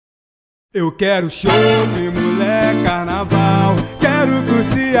Eu quero chope, mulher, carnaval. Quero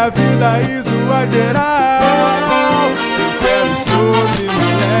curtir a vida e Zuar Geral. Eu quero chope,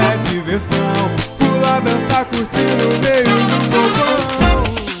 mulher, diversão. Pular, dançar, curtir no meio do povão.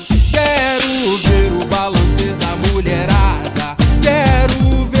 Quero ver o balanço da mulherada.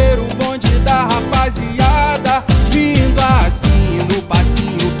 Quero ver o bonde da rapaziada vindo assim no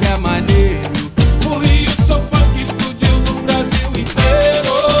passinho que é maneiro. O Rio Sou Funk explodiu no Brasil inteiro.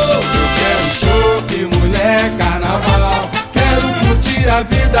 Carnaval, quero curtir a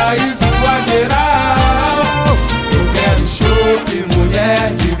vida e Zuar Geral. Eu quero chope,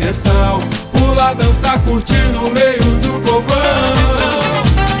 mulher, diversão. Pular, dançar, curtir no meio do povão.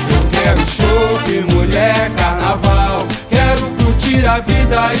 Eu quero chope, mulher, carnaval. Quero curtir a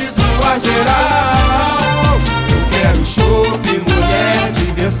vida e Zuar Geral. Eu quero chope, mulher,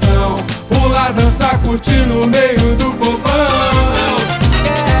 diversão. Pular, dançar, curtir no meio do povão.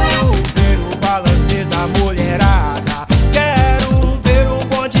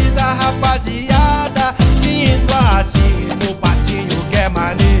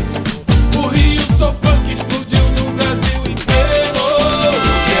 O Rio Sou Funk explodiu no Brasil inteiro. Eu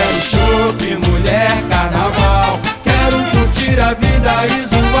quero chope, mulher, carnaval. Quero curtir a vida e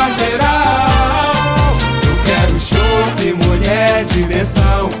Zuar Geral. Eu quero chope, mulher,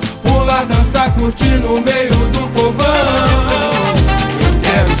 diversão. Pular, dançar, curtir no meio do povão. Eu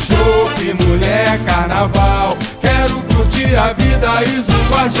quero chope, mulher, carnaval. Quero curtir a vida e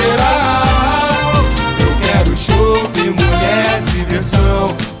Zuar Geral. Eu quero chope, mulher,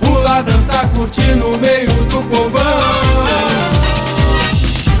 diversão. Pular, dançar, curtir no meio do povão.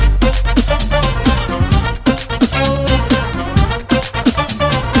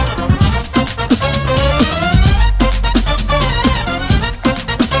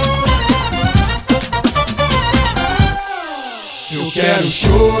 Eu quero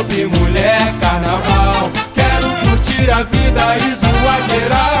chope, mulher, carnaval. Quero curtir a vida e Zuar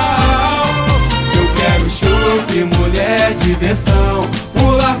Geral. Eu quero chope, mulher, diversão.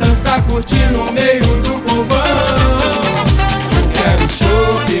 Pular, dançar, curtir no meio do povão. Eu quero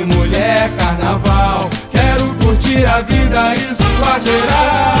chope, mulher, carnaval. Quero curtir a vida e Zuar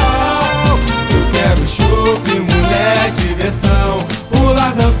Geral.